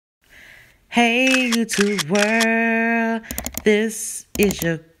Hey YouTube world, this is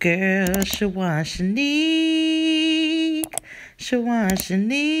your girl Shawan Shenek. Shawan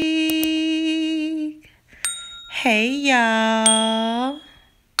Shenek. Hey y'all.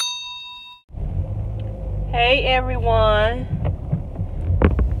 Hey everyone.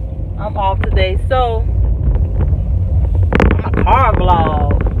 I'm off today, so I'm a car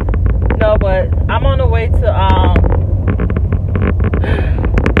vlog. No, but I'm on the way to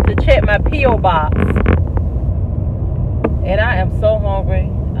check my P.O. box. And I am so hungry.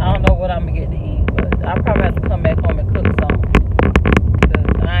 I don't know what I'm going to get to eat. But I probably have to come back home and cook something. Because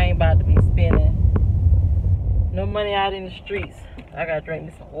I ain't about to be spending no money out in the streets. I got to drink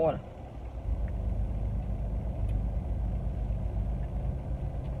me some water.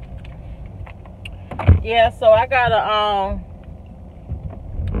 Yeah, so I got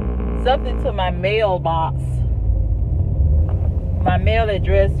something to my mailbox. My mail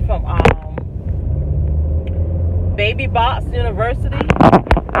address from Baox University.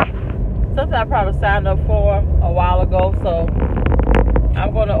 Something I probably signed up for a while ago, so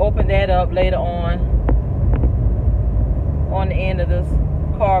I'm going to open that up later on the end of this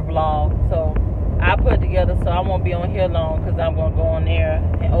car vlog. So I put it together so I won't be on here long because I'm going to go on there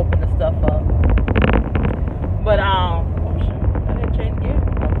and open the stuff up. But oh shit, I didn't change gear.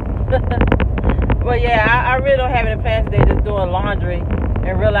 But yeah, I really don't have any plans today, just doing laundry,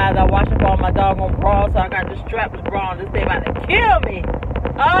 and realized I washed up all my doggone bra, so I got this strapless bra on. This thing about to kill me.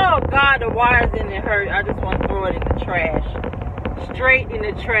 Oh God, the wires in it hurt. I just want to throw it in the trash. Straight in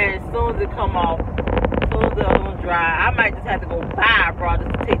the trash as soon as it come off. As soon as the other one dry. I might just have to go buy a bra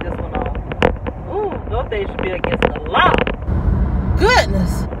just to take this one off. Ooh, those things should be against the law.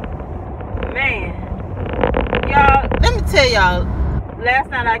 Goodness. Man. Y'all, let me tell y'all.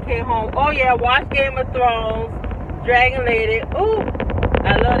 Last night I came home. Oh yeah, watched Game of Thrones. Dragon Lady. Ooh,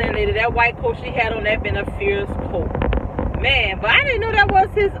 I love that lady. That white coat she had on, that been a fierce coat. Man, but I didn't know that was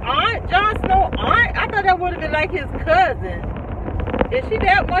his aunt, Jon Snow aunt. I thought that would have been like his cousin. Is she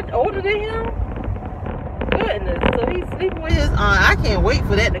that much older than him? Goodness, so he's sleeping with his aunt. I can't wait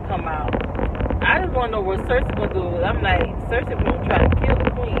for that to come out. I just want to know what Cersei gonna do. I'm like, Cersei gonna try to kill the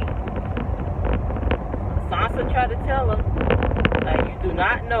queen. Sansa tried to tell her. Like, you do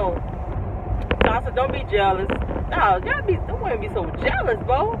not know. Sansa, don't be jealous. No, y'all don't want to be so jealous,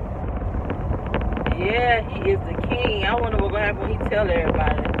 bro. Yeah, he is the king. I wonder what's going to happen when he tell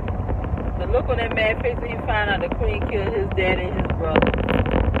everybody. The look on that man's face when he found out the queen killed his daddy and his brother.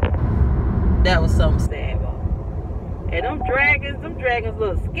 That was something sad, bro. And them dragons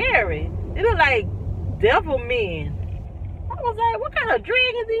look scary. They look like devil men. I was like, what kind of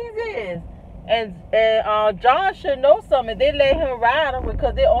dragons these is? And Jon should know something. They let him ride them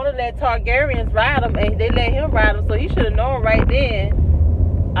because they only let Targaryens ride them, and they let him ride them, so he should have known right then.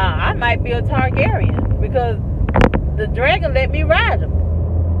 I might be a Targaryen because the dragon let me ride him.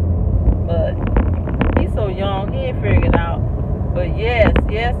 But he's so young, he ain't figured it out. But yes.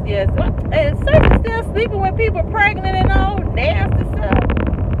 And Cersei still sleeping with people pregnant and all nasty stuff.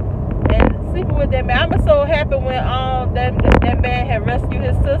 And sleeping with that man. I'm so happy when that man had rescued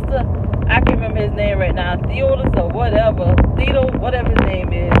his sister. I can't remember his name right now. Theodus or whatever. Theodus, whatever his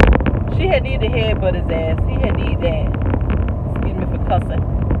name is. She had needed to headbutt his ass. He had need that. Excuse me for cussing.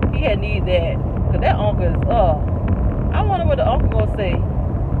 He had need that. Because that uncle is, I wonder what the uncle gonna say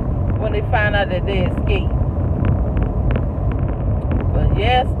when they find out that they escaped. But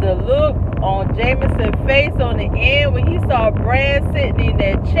yes, the look on Jameson's face on the end when he saw Bran sitting in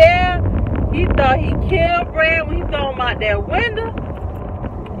that chair. He thought he killed Bran when he threw him out that window.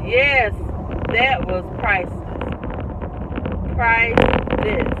 Yes, that was priceless.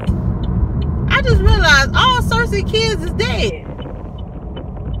 Priceless. I just realized all Cersei kids is dead.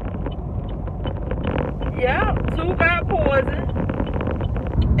 Yeah, 2 got poisoned.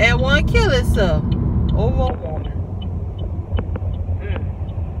 And 1 killed itself over a woman.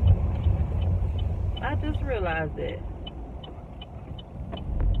 I just realized that.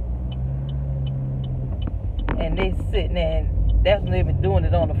 And they sitting there and that's when they been doing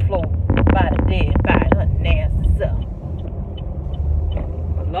it on the floor by the dead, by her nasty self.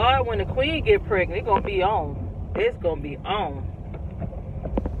 But Lord, when the queen get pregnant, it's gonna be on. It's gonna be on.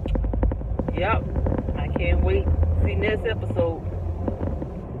 Yep. I can't wait to see next episode.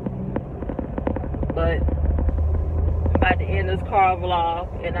 But I'm about to end this car vlog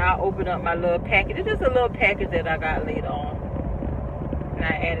and I'll open up my little package. It's just a little package that I got later on. And I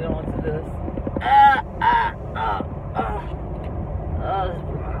added on to this. Oh, this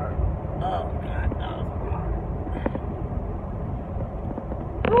hurt. Oh, God, no,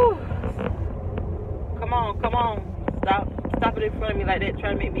 this hurt. Come on. Stop it in front of me like that,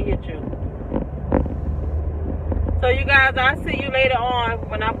 trying to make me hit you. So you guys, I'll see you later on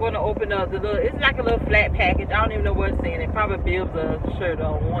when I'm going to open up the little, it's like a little flat package. I don't even know what's in it. Probably Bill's a shirt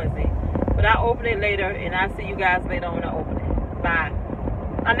or a onesie. But I'll open it later, and I'll see you guys later on when I open it. Bye.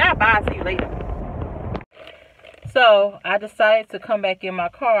 Not bye, I'll see you later. So I decided to come back in my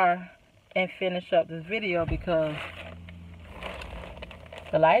car and finish up this video because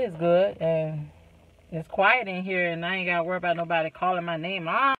the light is good and it's quiet in here, and I ain't got to worry about nobody calling my name.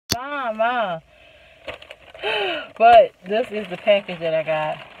 Mom. But this is the package that I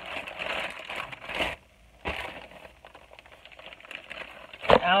got.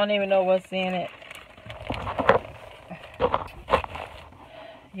 I don't even know what's in it.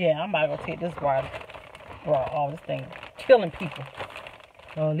 Yeah, I'm about to go take this wire off. This thing killing people.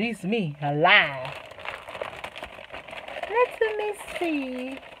 Or at least me, alive. Let me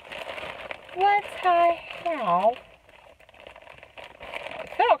see what I have. It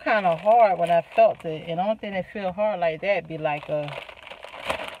felt kind of hard when I felt it. And the only thing that feel hard like that be like a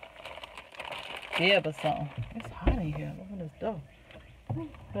bib or something. It's hot in here. Open this door.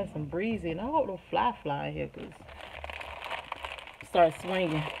 There's some breezy. And I hope no fly in here because start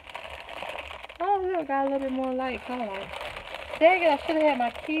swinging. Oh, look, got a little bit more light. Come on. Dang it, I should have had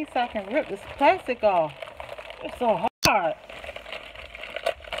my key so I can rip this plastic off. It's so hard.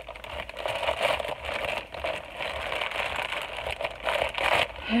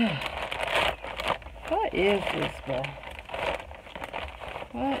 What is this, bro?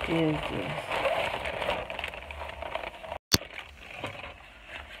 What is this?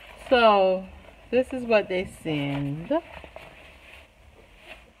 So, this is what they send.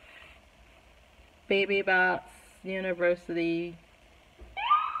 Baby Baox University.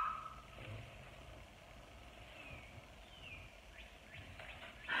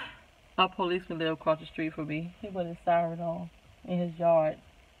 A policeman lived across the street from me. He put his siren on in his yard.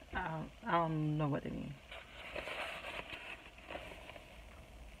 I don't know what they mean.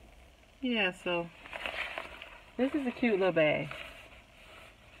 Yeah, so this is a cute little bag.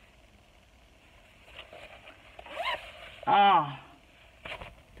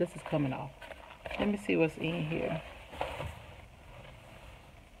 This is coming off. Let me see what's in here.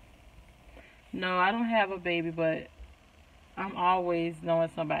 No, I don't have a baby, but I'm always knowing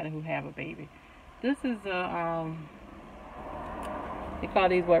somebody who have a baby. This is a they call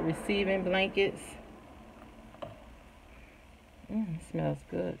these what, receiving blankets. It smells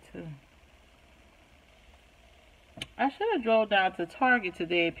good too. I should have drove down to Target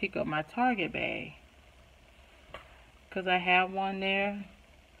today and pick up my Target bag, because I have one there.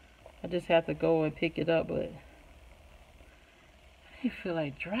 I just have to go and pick it up, but I didn't feel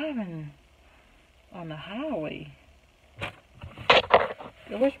like driving on the highway.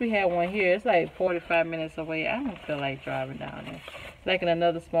 I wish we had one here. It's like 45 minutes away. I don't feel like driving down there. It's like in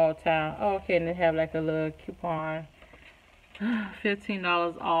another small town. Oh, okay, and they have like a little coupon.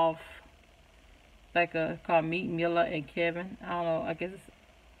 $15 off. Like a called Meet Miller and Kevin. I don't know. I guess it's,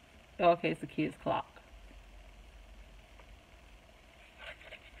 okay, it's a kid's clock.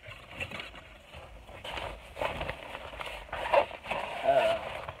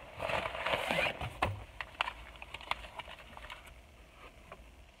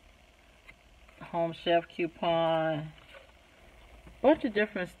 Home Chef coupon. Bunch of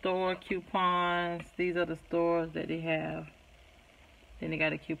different store coupons. These are the stores that they have. Then they got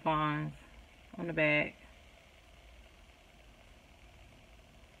the coupons on the back.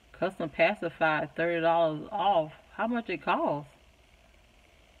 Custom pacifier, $30 off. How much it costs?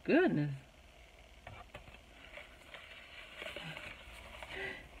 Goodness.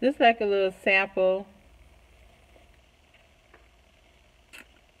 This is like a little sample.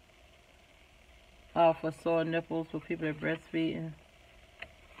 For sore nipples for people that breastfeeding.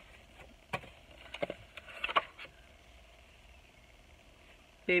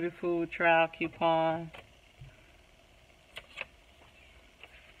 Baby food trial coupon.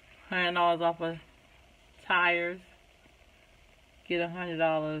 $100 off of tires. Get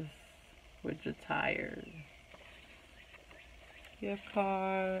 $100 with your tires. Gift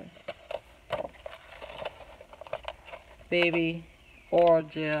card. Baby oral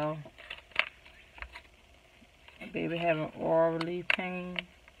gel. Baby having oral relief pain.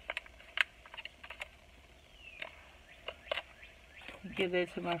 Give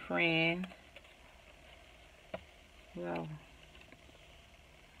that to my friend. Well,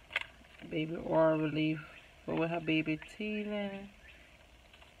 baby oral relief for with her baby teething.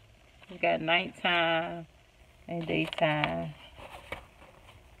 We got nighttime and daytime.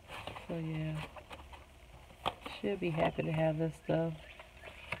 So yeah, she'll be happy to have this stuff.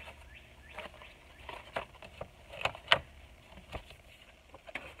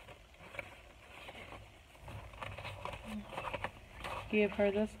 give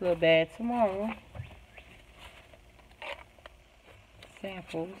her this little bag tomorrow.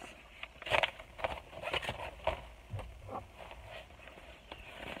 Samples.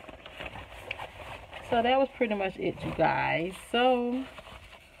 So that was pretty much it, you guys. So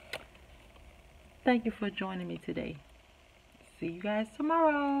thank you for joining me today. See you guys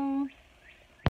tomorrow.